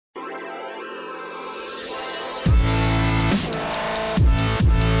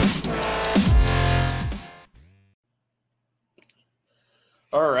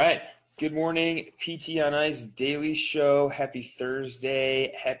All right. Good morning, PT on Ice Daily Show. Happy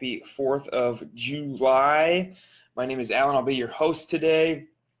Thursday. Happy 4th of July. My name is Alan. I'll be your host today,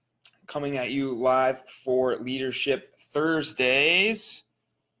 coming at you live for Leadership Thursdays.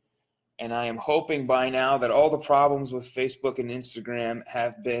 And I am hoping by now that all the problems with Facebook and Instagram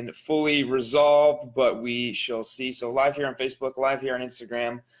have been fully resolved, but we shall see. So live here on Facebook, live here on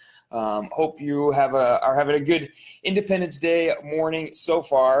Instagram. Hope you are having a good Independence Day morning so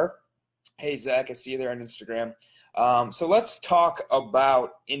far. Hey, Zach, I see you there on Instagram. So let's talk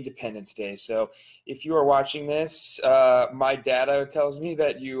about Independence Day. So if you are watching this, my data tells me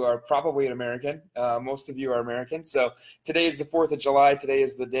that you are probably an American. Most of you are American. So today is the 4th of July. Today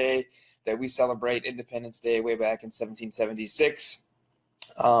is the day that we celebrate Independence Day way back in 1776.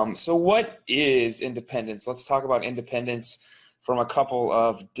 So what is independence? Let's talk about independence from a couple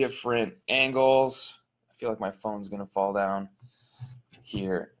of different angles. I feel like my phone's going to fall down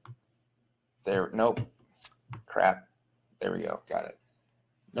here. There, nope. Crap. There we go. Got it.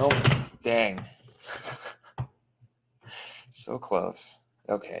 Nope. Dang. So close.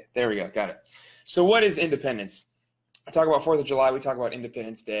 Okay, there we go. Got it. So what is independence? I talk about 4th of July, we talk about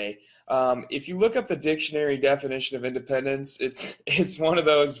Independence Day. If you look up the dictionary definition of independence, it's one of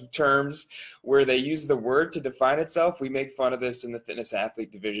those terms where they use the word to define itself. We make fun of this in the fitness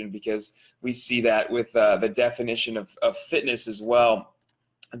athlete division because we see that with the definition of fitness as well,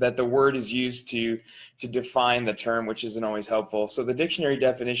 that the word is used to define the term, which isn't always helpful. So the dictionary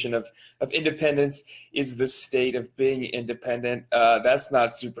definition of independence is the state of being independent. That's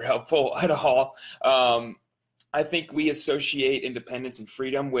not super helpful at all. I think we associate independence and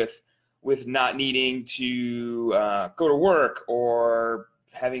freedom with not needing to go to work or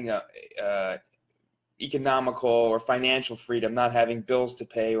having a economical or financial freedom, not having bills to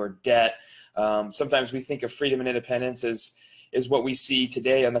pay or debt. Sometimes we think of freedom and independence as what we see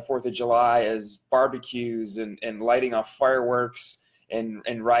today on the 4th of July as barbecues and lighting off fireworks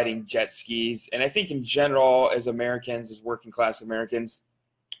and riding jet skis. And I think in general, as Americans, as working class Americans,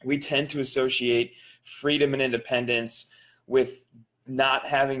 we tend to associate freedom and independence with not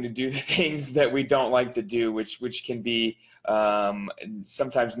having to do the things that we don't like to do, which can be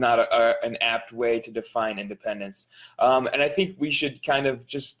sometimes not an apt way to define independence. And I think we should kind of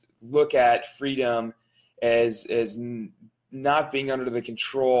just look at freedom as not being under the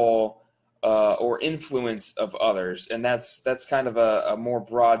control or influence of others, and that's kind of a more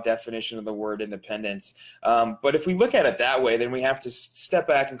broad definition of the word independence. But if we look at it that way, then we have to step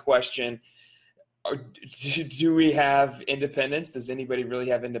back and question, do we have independence? Does anybody really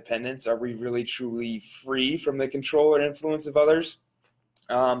have independence? Are we really truly free from the control or influence of others?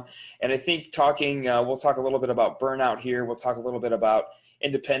 And I think we'll talk a little bit about burnout here. We'll talk a little bit about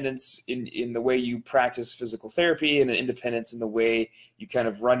independence in the way you practice physical therapy and independence in the way you kind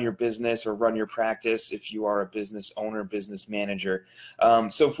of run your business or run your practice if you are a business owner, business manager.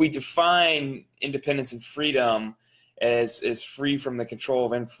 So if we define independence and freedom as free from the control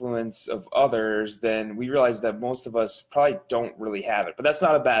of influence of others, then we realize that most of us probably don't really have it. But that's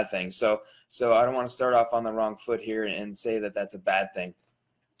not a bad thing. So I don't want to start off on the wrong foot here and say that that's a bad thing.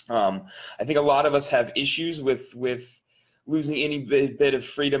 I think a lot of us have issues with losing any bit of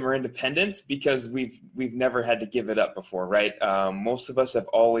freedom or independence because we've never had to give it up before, right? Most of us have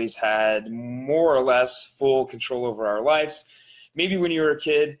always had more or less full control over our lives. Maybe when you were a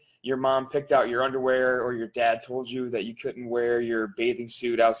kid, your mom picked out your underwear or your dad told you that you couldn't wear your bathing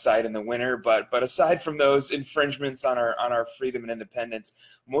suit outside in the winter. But aside from those infringements on our freedom and independence,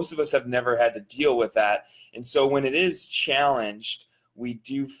 most of us have never had to deal with that. And so when it is challenged, we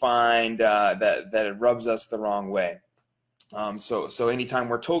do find that it rubs us the wrong way. So anytime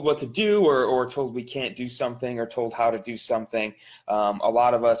we're told what to do or told we can't do something or told how to do something, a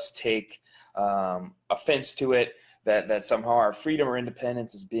lot of us take offense to it, that somehow our freedom or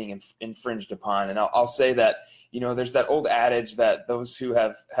independence is being infringed upon. And I'll say that, there's that old adage that those who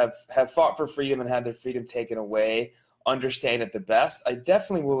have fought for freedom and had their freedom taken away understand it the best. I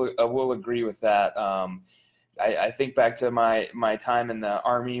definitely will agree with that. I think back to my time in the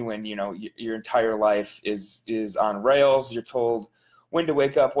Army when, your entire life is on rails. You're told when to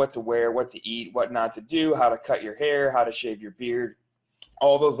wake up, what to wear, what to eat, what not to do, how to cut your hair, how to shave your beard.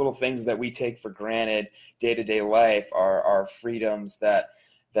 All those little things that we take for granted day-to-day life are freedoms that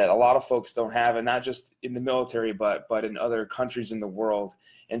that a lot of folks don't have, and not just in the military, but in other countries in the world.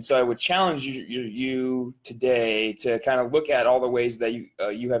 And so I would challenge you today to kind of look at all the ways that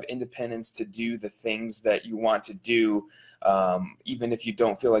you have independence to do the things that you want to do, even if you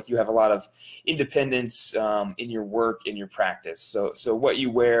don't feel like you have a lot of independence in your work, in your practice. So what you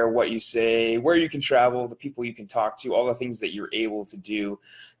wear, what you say, where you can travel, the people you can talk to, all the things that you're able to do,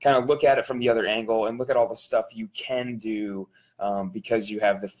 kind of look at it from the other angle and look at all the stuff you can do because you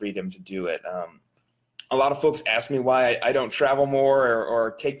have the freedom to do it. A lot of folks ask me why I don't travel more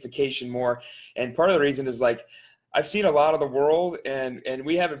or take vacation more. And part of the reason is, like, I've seen a lot of the world, and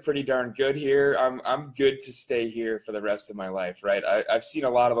we have it pretty darn good here. I'm good to stay here for the rest of my life, right? I've seen a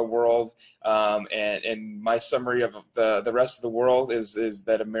lot of the world, and my summary of the rest of the world is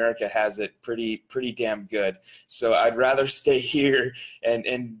that America has it pretty damn good. So I'd rather stay here,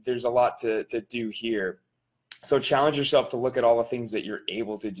 and there's a lot to do here. So challenge yourself to look at all the things that you're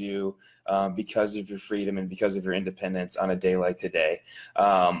able to do because of your freedom and because of your independence on a day like today.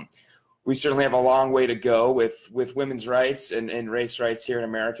 We certainly have a long way to go with women's rights and race rights here in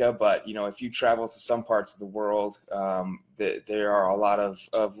America, but if you travel to some parts of the world, there are a lot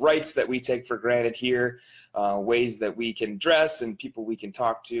of rights that we take for granted here, ways that we can dress and people we can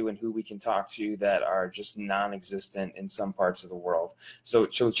talk to and who we can talk to that are just non-existent in some parts of the world. So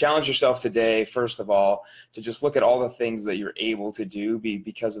challenge yourself today, first of all, to just look at all the things that you're able to do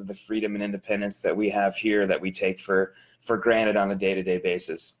because of the freedom and independence that we have here that we take for granted on a day-to-day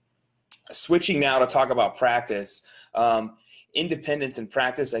basis. Switching now to talk about practice, independence in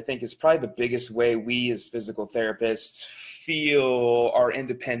practice, I think, is probably the biggest way we as physical therapists feel our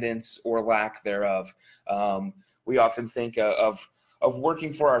independence or lack thereof. We often think of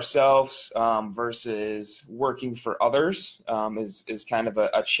working for ourselves versus working for others is kind of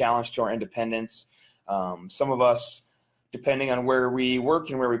a challenge to our independence. Some of us, depending on where we work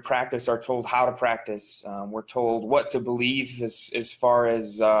and where we practice, are told how to practice. We're told what to believe as far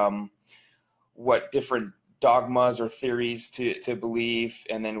as what different dogmas or theories to believe,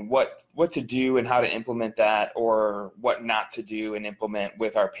 and then what to do and how to implement that, or what not to do and implement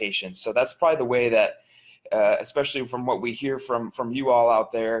with our patients. So that's probably the way that, especially from what we hear from you all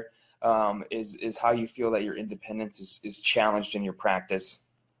out there, is how you feel that your independence is challenged in your practice.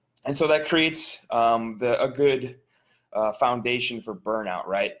 And so that creates a good foundation for burnout,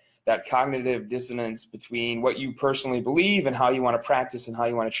 right? That cognitive dissonance between what you personally believe and how you want to practice and how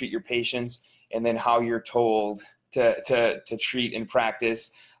you want to treat your patients, and then how you're told to treat and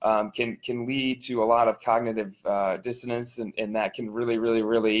practice can lead to a lot of cognitive dissonance, and that can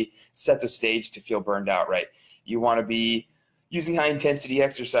really set the stage to feel burned out, right? You want to be using high intensity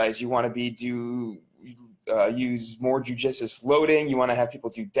exercise. You want to be use more judicious loading. You want to have people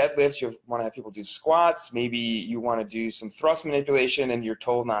do deadlifts. You want to have people do squats. Maybe you want to do some thrust manipulation, and you're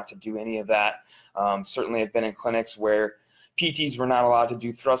told not to do any of that. Certainly I've been in clinics where PTs were not allowed to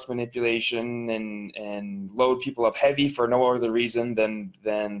do thrust manipulation and load people up heavy for no other reason than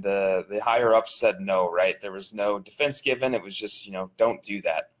the higher ups said no, right? There was no defense given. It was just, don't do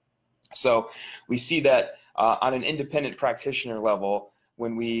that. So we see that on an independent practitioner level,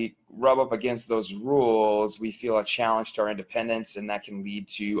 when we rub up against those rules, we feel a challenge to our independence, and that can lead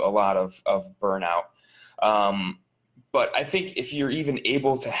to a lot of burnout. But I think if you're even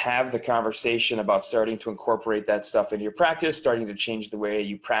able to have the conversation about starting to incorporate that stuff into your practice, starting to change the way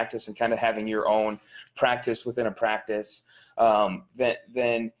you practice and kind of having your own practice within a practice,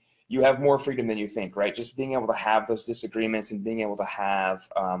 then you have more freedom than you think, right? Just being able to have those disagreements and being able to have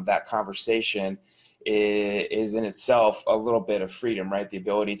that conversation is in itself a little bit of freedom, right? The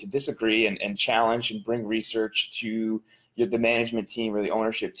ability to disagree and challenge and bring research to the management team or the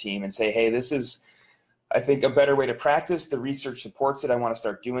ownership team and say, hey, this is, I think, a better way to practice. The research supports it. I want to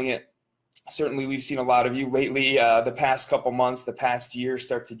start doing it. Certainly, we've seen a lot of you lately, the past couple months, the past year,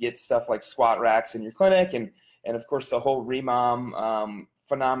 start to get stuff like squat racks in your clinic. And of course, the whole REMOM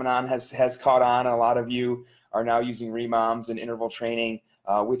phenomenon has caught on. A lot of you are now using REMOMs and interval training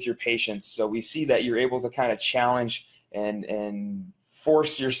with your patients. So we see that you're able to kind of challenge and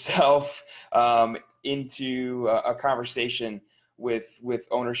force yourself into a conversation with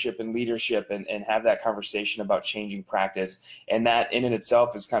ownership and leadership and have that conversation about changing practice. And that in and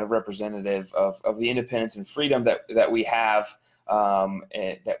itself is kind of representative of the independence and freedom that we have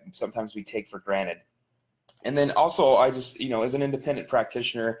and that sometimes we take for granted. And then also, I just, as an independent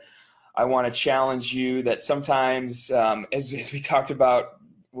practitioner, I want to challenge you that sometimes, as we talked about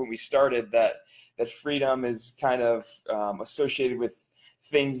when we started, that freedom is kind of associated with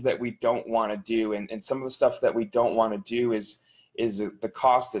things that we don't want to do. And some of the stuff that we don't want to do is the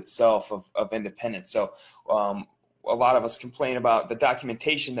cost itself of independence. So a lot of us complain about the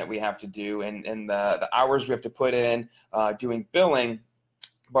documentation that we have to do and the hours we have to put in doing billing.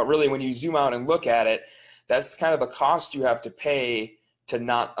 But really, when you zoom out and look at it, that's kind of the cost you have to pay to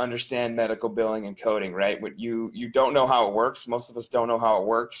not understand medical billing and coding, right? When you don't know how it works. Most of us don't know how it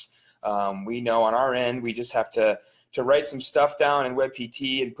works. We know on our end, we just have to write some stuff down in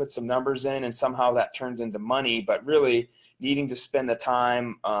WebPT and put some numbers in, and somehow that turns into money. But really needing to spend the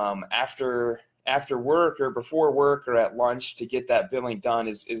time after work or before work or at lunch to get that billing done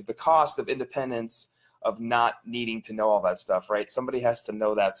is the cost of independence, of not needing to know all that stuff, right? Somebody has to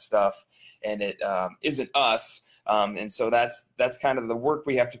know that stuff, and it isn't us. And so that's kind of the work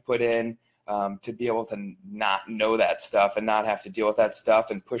we have to put in to be able to not know that stuff and not have to deal with that stuff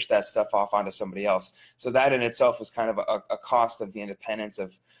and push that stuff off onto somebody else. So that in itself is kind of a cost of the independence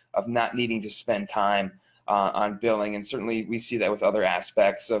of not needing to spend time on billing. And certainly we see that with other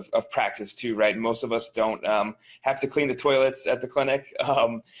aspects of practice too, right? Most of us don't have to clean the toilets at the clinic.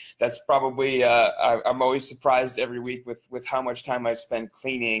 That's probably, I'm always surprised every week with how much time I spend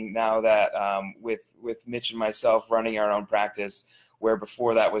cleaning now that with Mitch and myself running our own practice, where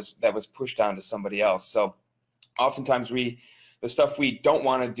before that was pushed down to somebody else. So oftentimes the stuff we don't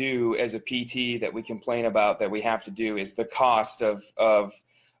want to do as a PT that we complain about that we have to do is the cost of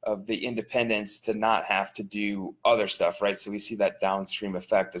the independence to not have to do other stuff, right? So we see that downstream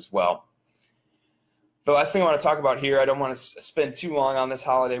effect as well. The last thing I want to talk about here, I don't want to spend too long on this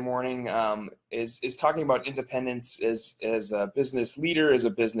holiday morning, is talking about independence as a business leader, as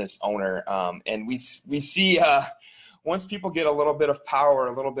a business owner. And we see once people get a little bit of power,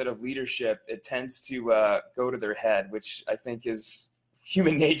 a little bit of leadership, it tends to go to their head, which I think is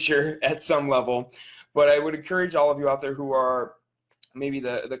human nature at some level. But I would encourage all of you out there who are maybe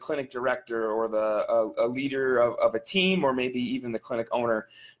the clinic director or a leader of a team, or maybe even the clinic owner,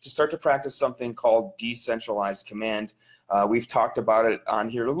 to start to practice something called decentralized command. We've talked about it on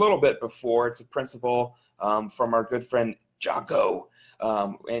here a little bit before. It's a principle from our good friend Jago.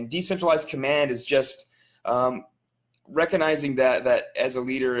 And decentralized command is just recognizing that as a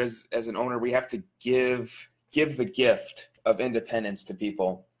leader, as an owner, we have to give the gift of independence to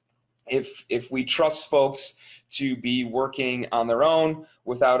people. If we trust folks to be working on their own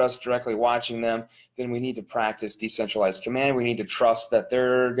without us directly watching them, then we need to practice decentralized command. We need to trust that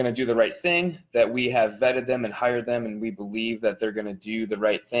they're going to do the right thing, that we have vetted them and hired them, and we believe that they're going to do the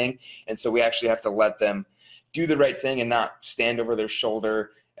right thing. And so we actually have to let them do the right thing and not stand over their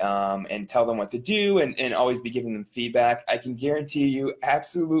shoulder and tell them what to do and always be giving them feedback. I can guarantee you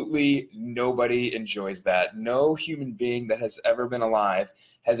absolutely nobody enjoys that. No human being that has ever been alive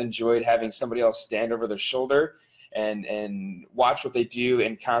has enjoyed having somebody else stand over their shoulder and watch what they do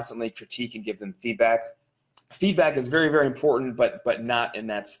and constantly critique and give them feedback. Feedback is very, very important, but not in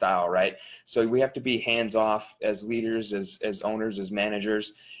that style, right? So we have to be hands-off as leaders, as owners, as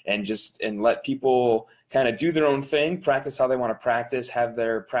managers, and let people kind of do their own thing, practice how they want to practice, have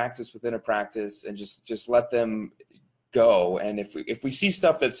their practice within a practice, and just let them go. And if we see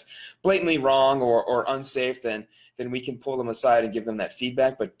stuff that's blatantly wrong or unsafe, then we can pull them aside and give them that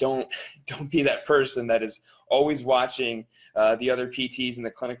feedback. But don't be that person that is always watching the other PTs in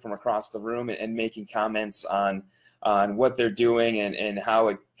the clinic from across the room and making comments on what they're doing and how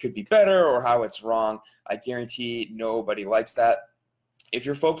it could be better or how it's wrong. I guarantee nobody likes that. If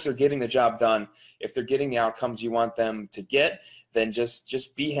your folks are getting the job done, if they're getting the outcomes you want them to get, then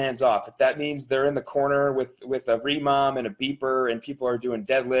just be hands off. If that means they're in the corner with a remom and a beeper and people are doing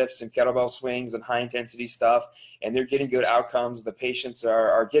deadlifts and kettlebell swings and high intensity stuff and they're getting good outcomes, the patients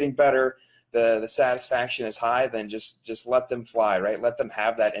are getting better, the satisfaction is high, then just let them fly, right? Let them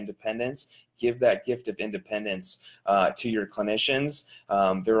have that independence. Give that gift of independence to your clinicians.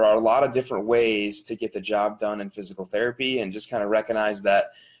 There are a lot of different ways to get the job done in physical therapy, and just kind of recognize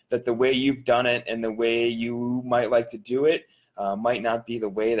that the way you've done it and the way you might like to do it might not be the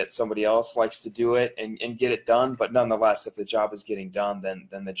way that somebody else likes to do it and get it done. But nonetheless, if the job is getting done,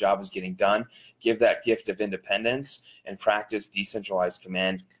 then the job is getting done. Give that gift of independence and practice decentralized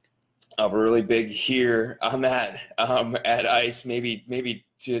command. We're really big here on that at ICE, maybe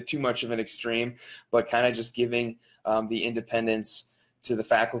to too much of an extreme, but kind of just giving the independence to the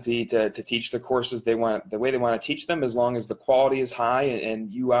faculty to teach the courses the way they want to teach them, as long as the quality is high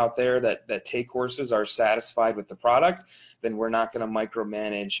and you out there that take courses are satisfied with the product. Then we're not going to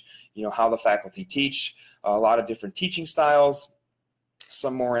micromanage how the faculty teach. A lot of different teaching styles,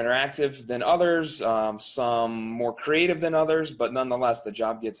 some more interactive than others, some more creative than others, but nonetheless the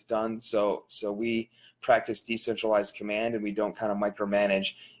job gets done. So we practice decentralized command, and we don't kind of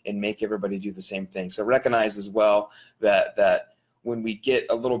micromanage and make everybody do the same thing. So recognize as well that when we get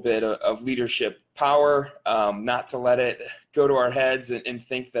a little bit of leadership power, not to let it go to our heads and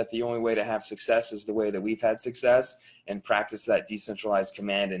think that the only way to have success is the way that we've had success, and practice that decentralized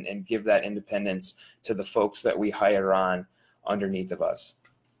command and give that independence to the folks that we hire on underneath of us.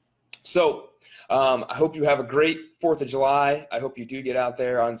 So I hope you have a great 4th of July. I hope you do get out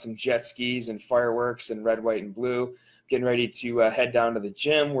there on some jet skis and fireworks and red, white, and blue. Getting ready to head down to the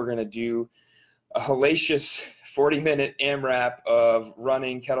gym. We're going to do a hellacious 40-minute AMRAP of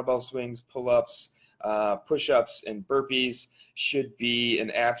running, kettlebell swings, pull-ups, push-ups, and burpees. Should be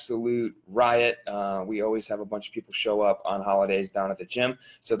an absolute riot. We always have a bunch of people show up on holidays down at the gym.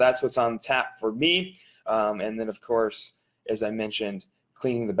 So that's what's on tap for me. And then, of course, as I mentioned,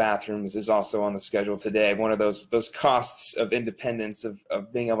 cleaning the bathrooms is also on the schedule today. One of those costs of independence,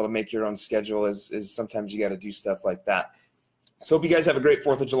 of being able to make your own schedule is sometimes you got to do stuff like that. So hope you guys have a great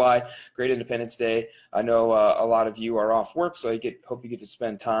 4th of July, great Independence Day. I know a lot of you are off work, so hope you get to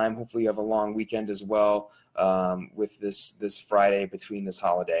spend time. Hopefully you have a long weekend as well with this Friday between this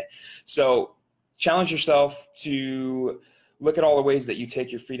holiday. So challenge yourself to look at all the ways that you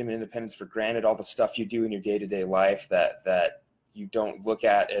take your freedom and independence for granted, all the stuff you do in your day-to-day life that you don't look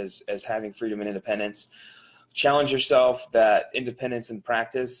at as having freedom and independence. Challenge yourself that independence in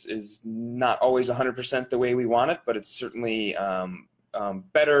practice is not always 100% the way we want it, but it's certainly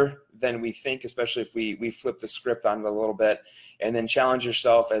better than we think, especially if we flip the script on it a little bit. And then challenge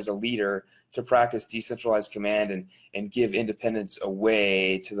yourself as a leader to practice decentralized command and give independence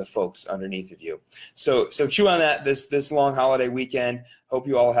away to the folks underneath of you. So chew on that this long holiday weekend. Hope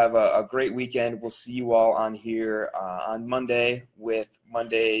you all have a great weekend. We'll see you all on here on Monday with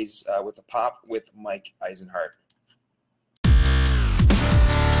Mondays with the Pop with Mike Eisenhart.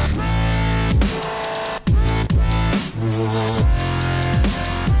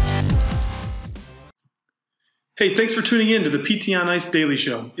 Hey, thanks for tuning in to the PT on Ice Daily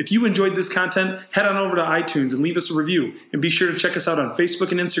Show. If you enjoyed this content, head on over to iTunes and leave us a review. And be sure to check us out on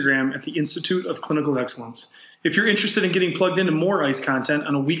Facebook and Instagram at the Institute of Clinical Excellence. If you're interested in getting plugged into more ICE content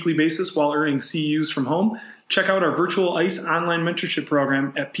on a weekly basis while earning CEUs from home, check out our virtual ICE online mentorship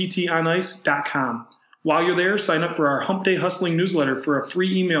program at ptonice.com. While you're there, sign up for our Hump Day Hustling newsletter for a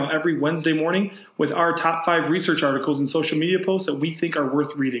free email every Wednesday morning with our top 5 research articles and social media posts that we think are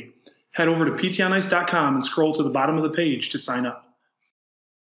worth reading. Head over to ptonice.com and scroll to the bottom of the page to sign up.